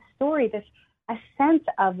have in this story a sense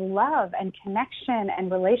of love and connection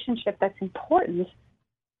and relationship that's important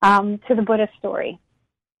to the Buddha story.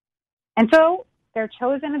 And so they're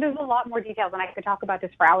chosen, and there's a lot more details, and I could talk about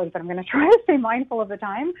this for hours, but I'm going to try to stay mindful of the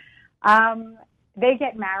time. They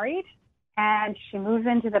get married, and she moves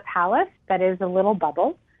into the palace that is a little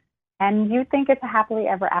bubble, and you think it's a happily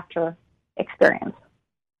ever after experience.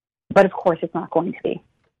 But of course, it's not going to be.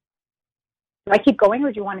 Do I keep going,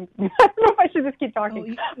 or do you want to? I don't know if I should just keep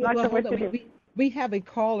talking. I'm not sure what to do. We have a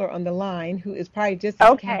caller on the line who is probably just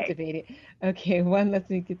as captivated. Okay, let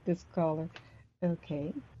me get this caller.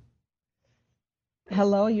 Okay.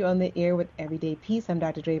 Hello, you're on the air with Everyday Peace. I'm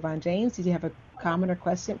Dr. Drayvon James. Did you have a comment or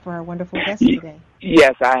question for our wonderful guest today?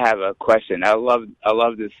 Yes, I have a question. I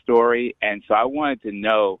love this story, and so I wanted to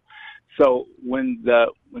know. So when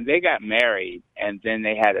they got married and then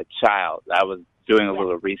they had a child, I was doing a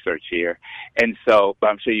little research here, and so but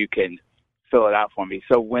I'm sure you can fill it out for me.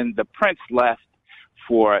 So when the prince left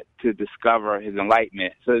to discover his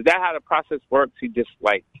enlightenment, so is that how the process works? He just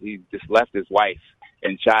left his wife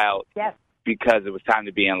and child because it was time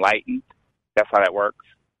to be enlightened? That's how that works?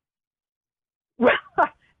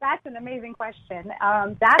 That's an amazing question.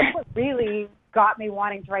 That's what really got me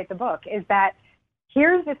wanting to write the book, is that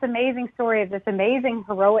here's this amazing story of this amazing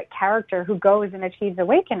heroic character who goes and achieves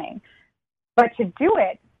awakening. But to do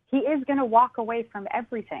it, he is going to walk away from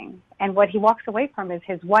everything. And what he walks away from is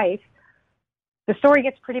his wife. The story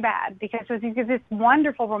gets pretty bad because there's this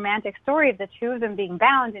wonderful romantic story of the two of them being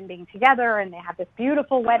bound and being together, and they have this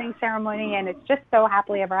beautiful wedding ceremony, and it's just so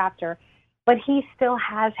happily ever after. But he still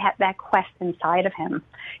has that quest inside of him.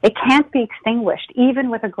 It can't be extinguished, even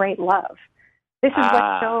with a great love. This is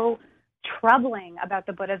what's so troubling about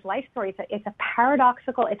the Buddha's life story. It's a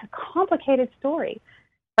paradoxical, it's a complicated story,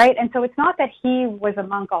 right? And so it's not that he was a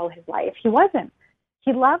monk all his life. He wasn't.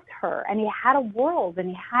 He loved her, and he had a world,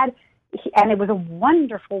 and and it was a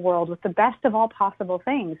wonderful world with the best of all possible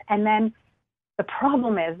things. And then the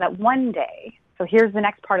problem is that one day, so here's the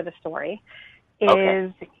next part of the story,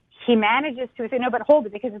 is he manages to say, no, but hold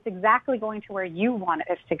it, because it's exactly going to where you want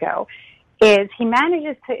us to go, is he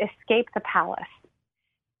manages to escape the palace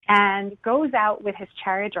and goes out with his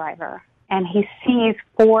chariot driver, and he sees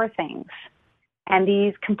four things, and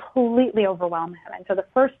these completely overwhelm him. And so the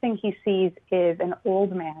first thing he sees is an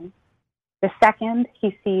old man. The second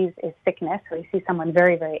he sees is sickness, so he sees someone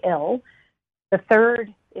very, very ill. The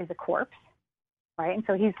third is a corpse, right? And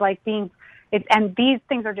so he's like and these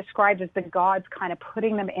things are described as the gods kind of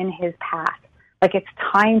putting them in his path. Like it's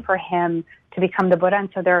time for him to become the Buddha. And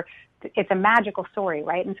so it's a magical story,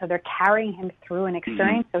 right? And so they're carrying him through an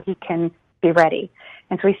experience so he can be ready.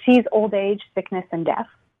 And so he sees old age, sickness, and death.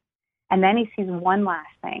 And then he sees one last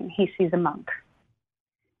thing. He sees a monk.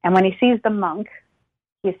 And when he sees the monk,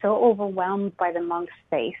 he is so overwhelmed by the monk's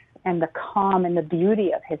face and the calm and the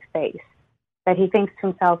beauty of his face that he thinks to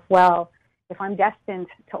himself, well, if I'm destined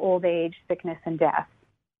to old age, sickness, and death,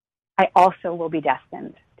 I also will be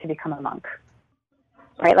destined to become a monk.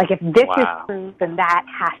 Right? Like if this is true, then that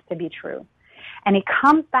has to be true. And he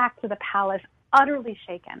comes back to the palace utterly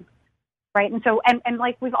shaken. Right? And so, and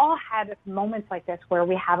like we've all had moments like this where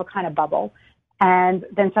we have a kind of bubble and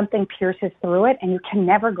then something pierces through it and you can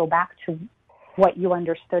never go back to what you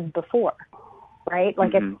understood before, right?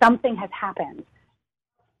 Like if something has happened.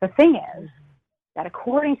 The thing is that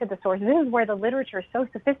according to the sources, this is where the literature is so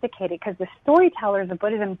sophisticated because the storytellers of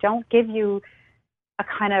Buddhism don't give you a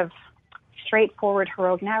kind of straightforward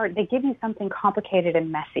heroic narrative. They give you something complicated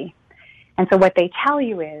and messy. And so what they tell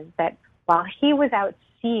you is that while he was out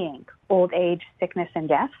seeing old age, sickness, and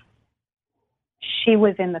death, she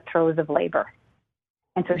was in the throes of labor.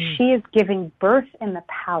 And so she is giving birth in the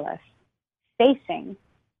palace, facing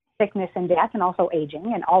sickness and death and also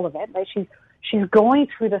aging and all of it. Right? She's going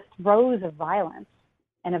through the throes of violence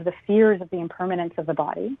and of the fears of the impermanence of the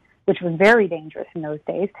body, which was very dangerous in those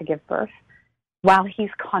days to give birth, while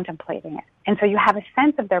he's contemplating it. And so you have a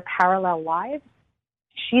sense of their parallel lives.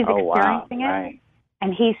 She's experiencing it,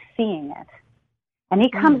 and he's seeing it. And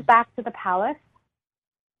he comes back to the palace,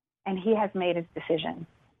 and he has made his decision.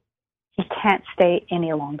 He can't stay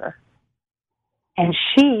any longer. And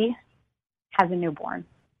she has a newborn,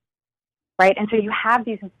 right? And so you have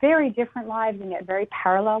these very different lives and yet very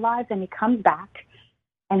parallel lives, and he comes back,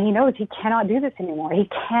 and he knows he cannot do this anymore. He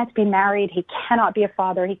can't be married. He cannot be a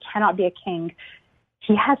father. He cannot be a king.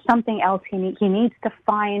 He has something else. He needs to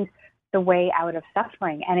find the way out of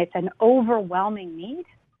suffering, and it's an overwhelming need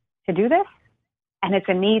to do this, and it's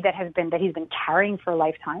a need that he's been carrying for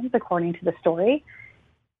lifetimes, according to the story,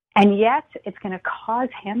 and yet it's going to cause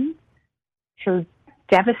him to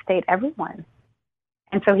devastate everyone.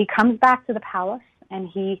 And so he comes back to the palace, and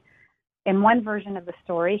in one version of the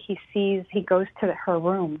story, he goes to her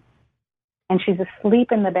room, and she's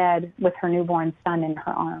asleep in the bed with her newborn son in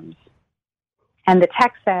her arms. And the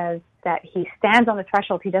text says that he stands on the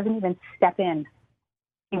threshold. He doesn't even step in.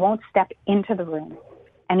 He won't step into the room.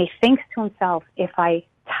 And he thinks to himself, if I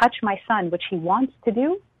touch my son, which he wants to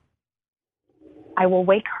do, I will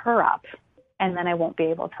wake her up, and then I won't be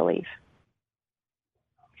able to leave.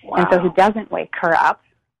 Wow. And so he doesn't wake her up,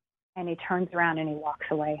 and he turns around and he walks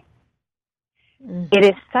away. It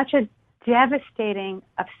is such a devastating,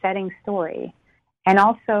 upsetting story, and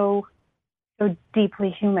also so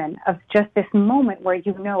deeply human, of just this moment where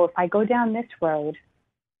you know, if I go down this road,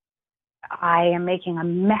 I am making a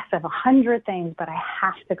mess of 100 things, but I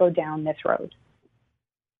have to go down this road.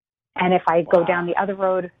 And if I go down the other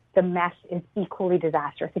road, the mess is equally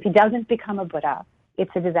disastrous. If he doesn't become a Buddha,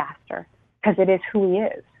 it's a disaster, because it is who he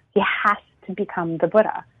is. He has to become the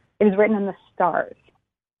Buddha. It is written in the stars.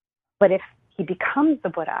 But if he becomes the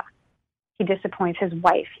Buddha, he disappoints his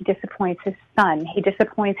wife, he disappoints his son, he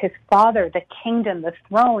disappoints his father, the kingdom, the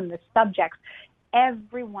throne, the subjects.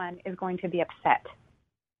 Everyone is going to be upset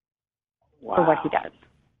for what he does.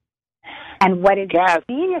 And what is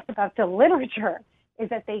genius about the literature is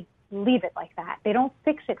that they leave it like that. They don't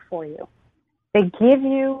fix it for you. They give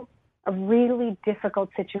you a really difficult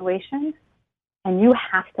situation, and you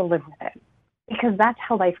have to live with it, because that's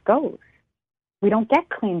how life goes. We don't get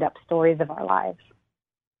cleaned up stories of our lives.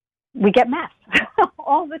 We get mess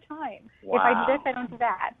all the time. If I do this, I don't do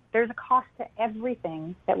that. There's a cost to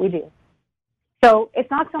everything that we do. So it's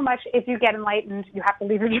not so much if you get enlightened, you have to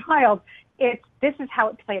leave your child. This is how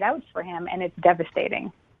it played out for him, and it's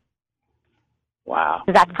devastating. Wow.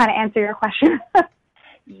 Does that kind of answer your question?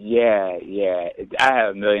 Yeah. I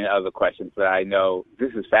have a million other questions, but I know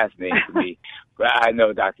this is fascinating to me. But I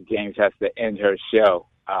know Dr. James has to end her show.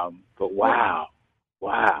 But wow.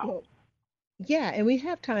 Well, yeah, and we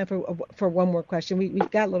have time for one more question. We've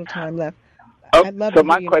got a little time left. Oh, I'd love so to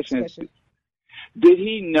my hear your question next is, did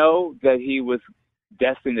he know that he was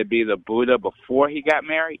destined to be the Buddha before he got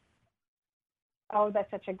married? Oh, that's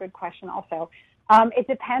such a good question also. It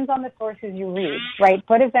depends on the sources you read, right?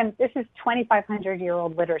 Buddhism, this is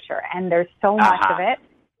 2,500-year-old literature, and there's so much of it.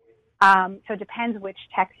 So it depends which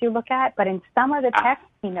text you look at, but in some of the texts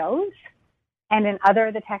he knows, and in other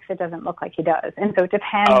of the texts it doesn't look like he does. And so it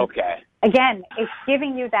depends. Okay. Again, it's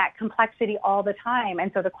giving you that complexity all the time. And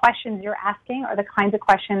so the questions you're asking are the kinds of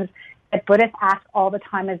questions that Buddhists ask all the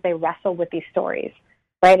time as they wrestle with these stories,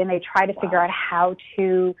 right? And they try to figure out how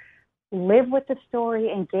to live with the story,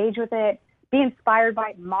 engage with it, be inspired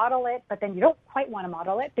by it, model it, but then you don't quite want to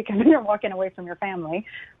model it because then you're walking away from your family,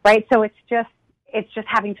 right? So it's just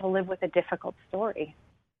having to live with a difficult story.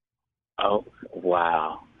 Oh,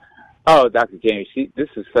 wow. Oh, Dr. James, this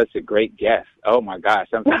is such a great guest. Oh my gosh,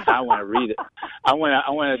 I want to read it. I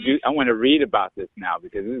want to read about this now,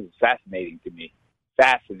 because this is fascinating to me.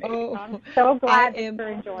 Fascinating. Oh, I'm so glad you're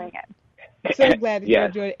enjoying it. So glad that you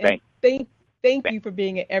enjoyed it. And thank you for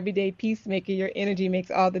being an everyday peacemaker. Your energy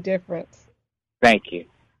makes all the difference. Thank you.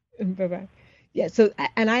 Bye-bye. Yeah, so,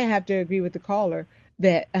 and I have to agree with the caller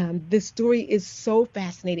that this story is so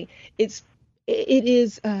fascinating. It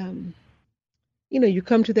is, you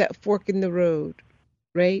come to that fork in the road,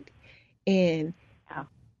 right? And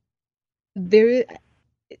you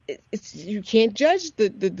can't judge the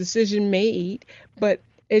decision made, but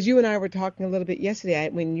as you and I were talking a little bit yesterday,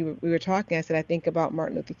 when we were talking, I said I think about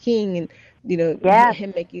Martin Luther King and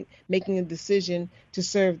him making a decision to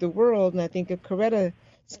serve the world, and I think of Coretta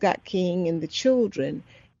Scott King and the children,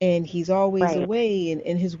 and he's always away,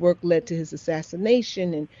 and his work led to his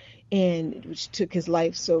assassination, and which took his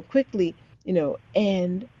life so quickly, but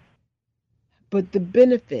the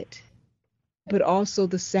benefit, but also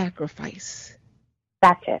the sacrifice.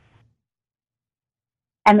 That's it.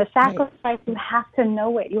 And the sacrifice, you have to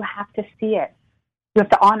know it. You have to see it. You have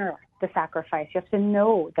to honor the sacrifice. You have to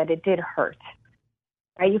know that it did hurt.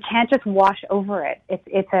 Right? You can't just wash over it.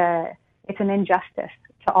 It's an injustice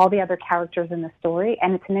to all the other characters in the story,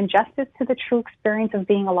 and it's an injustice to the true experience of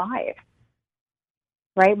being alive.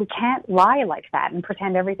 Right? We can't lie like that and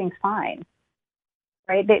pretend everything's fine.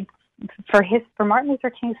 Right? For Martin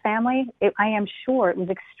Luther King's family, I am sure it was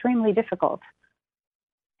extremely difficult,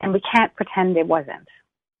 and we can't pretend it wasn't.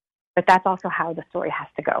 But that's also how the story has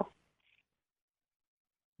to go.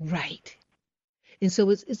 Right. And so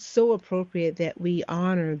it's so appropriate that we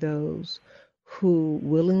honor those who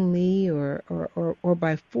willingly or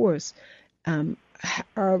by force are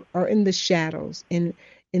in the shadows, in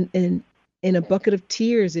a bucket of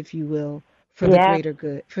tears, if you will, for the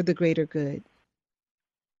greater good.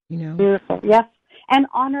 you know? Beautiful, yes. And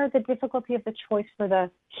honor the difficulty of the choice for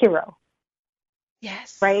the hero.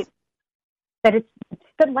 Yes. Right? That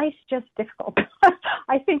life's just difficult.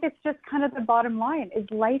 I think it's just kind of the bottom line is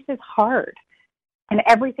life is hard. And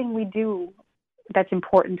everything we do that's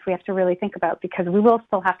important, we have to really think about because we will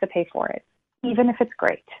still have to pay for it, even if it's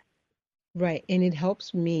great. Right. And it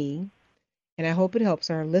helps me, and I hope it helps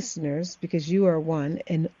our listeners, because you are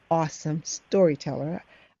an awesome storyteller.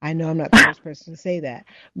 I know I'm not the first person to say that,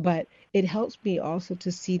 but it helps me also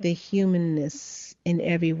to see the humanness in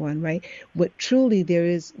everyone, right? What truly there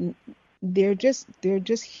is, they're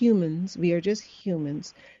just humans. We are just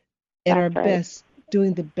humans at our best,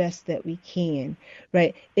 doing the best that we can,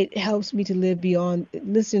 right? It helps me to live beyond,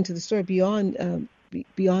 listening to the story,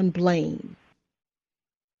 beyond blame.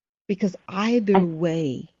 Because either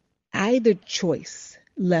choice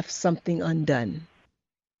left something undone.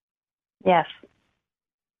 Yes.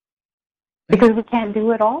 Because we can't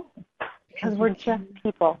do it all. Because we're just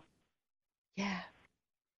people. Yeah.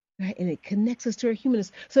 Right. And it connects us to our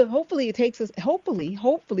humanness. So hopefully it takes us, hopefully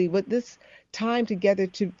what this time together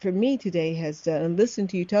for me today has done, and listen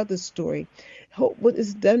to you tell this story, what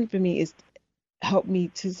it's done for me is help me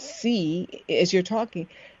to see, as you're talking,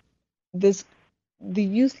 the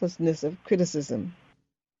uselessness of criticism,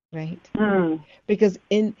 right? Because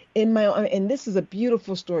in my own, and this is a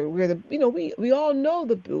beautiful story where we all know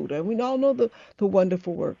the Buddha, we all know the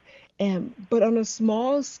wonderful work, but on a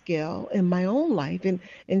small scale in my own life and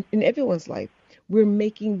in everyone's life, we're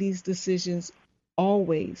making these decisions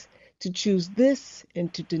always to choose this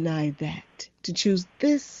and to deny that, to choose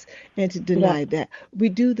this and to deny that. We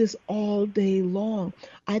do this all day long.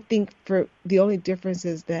 I think for the only difference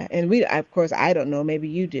is that, and of course, I don't know, maybe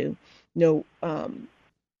you do,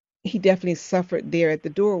 he definitely suffered there at the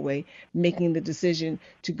doorway, making the decision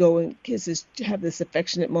to go and have this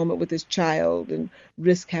affectionate moment with his child and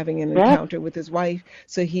risk having an encounter with his wife.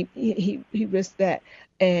 So he risked that,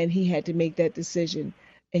 and he had to make that decision,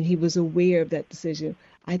 and he was aware of that decision.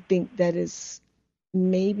 I think that is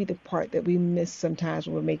maybe the part that we miss sometimes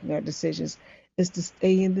when we're making our decisions, is to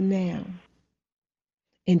stay in the now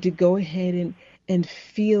and to go ahead and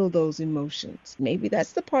feel those emotions. Maybe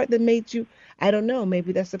that's the part that made you, I don't know,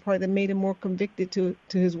 maybe that's the part that made him more convicted to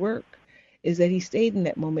his work, is that he stayed in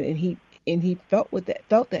that moment and he felt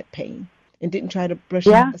that pain and didn't try to brush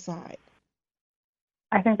it aside.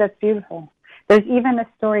 I think that's beautiful. There's even a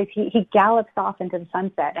story, he gallops off into the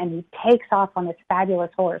sunset and he takes off on this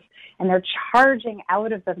fabulous horse and they're charging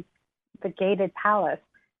out of the gated palace,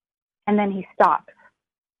 and then he stops.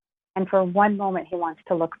 And for one moment he wants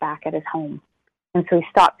to look back at his home. And so he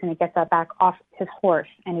stops and he gets back off his horse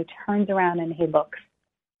and he turns around and he looks.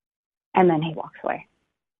 And then he walks away.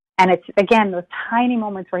 And it's, again, those tiny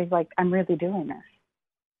moments where he's like, I'm really doing this.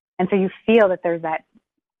 And so you feel that there's that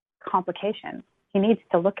complication. He needs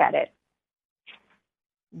to look at it.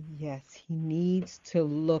 Yes, he needs to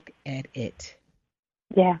look at it.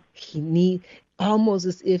 Yeah. He needs, almost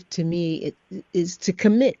as if to me, it is to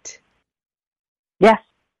commit. Yes.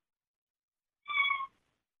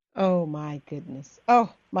 Oh my goodness.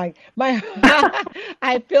 Oh my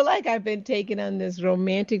I feel like I've been taken on this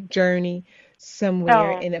romantic journey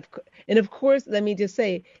somewhere. Oh. And of course, let me just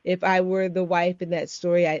say, if I were the wife in that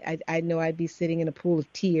story, I know I'd be sitting in a pool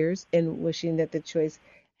of tears and wishing that the choice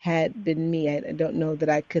had been me. I don't know that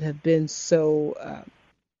I could have been so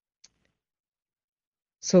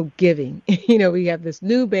giving. We have this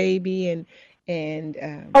new baby and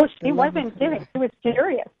she wasn't giving. She was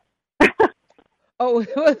furious. Oh,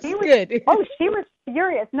 it was good. Oh, she was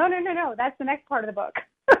furious. No. That's the next part of the book.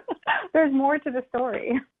 There's more to the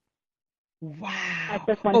story. Wow. That's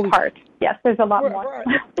just one part. Yes, there's a lot more.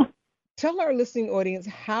 Tell our listening audience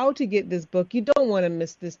how to get this book. You don't want to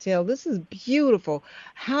miss this tale. This is beautiful.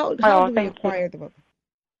 How do we acquire the book?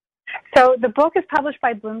 So the book is published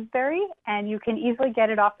by Bloomsbury, and you can easily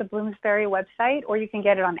get it off the Bloomsbury website, or you can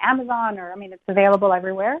get it on Amazon, it's available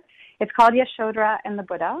everywhere. It's called Yashodhara and the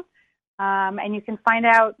Buddha. And you can find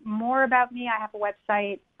out more about me. I have a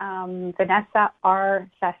website, Vanessa R.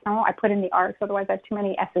 Sasson. I put in the R, because otherwise I have too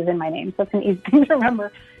many S's in my name, so it's an easy thing to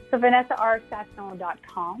remember. So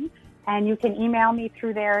VanessaRSasson.com. And you can email me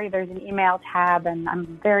through there. There's an email tab, and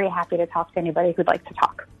I'm very happy to talk to anybody who'd like to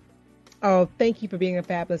talk. Oh, thank you for being a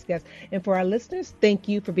fabulous guest. And for our listeners, thank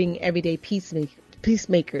you for being everyday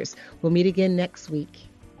peacemakers. We'll meet again next week.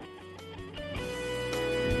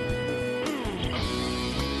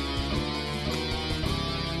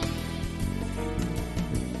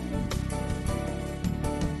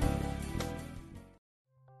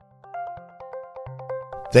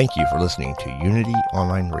 Thank you for listening to Unity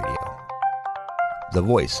Online Radio, the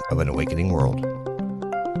voice of an awakening world.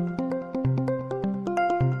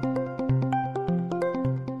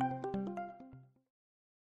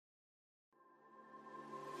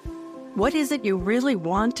 What is it you really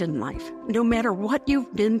want in life? No matter what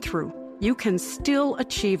you've been through, you can still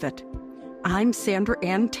achieve it. I'm Sandra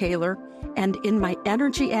Ann Taylor, and in my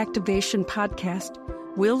Energy Activation podcast,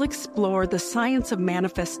 we'll explore the science of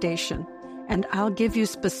manifestation, and I'll give you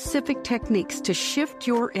specific techniques to shift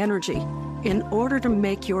your energy in order to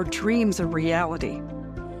make your dreams a reality.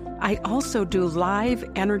 I also do live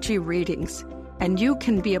energy readings, and you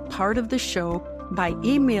can be a part of the show by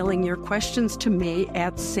emailing your questions to me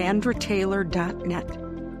at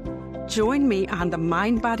sandrataylor.net. Join me on the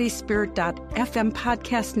mindbodyspirit.fm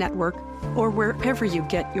podcast network or wherever you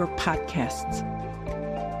get your podcasts.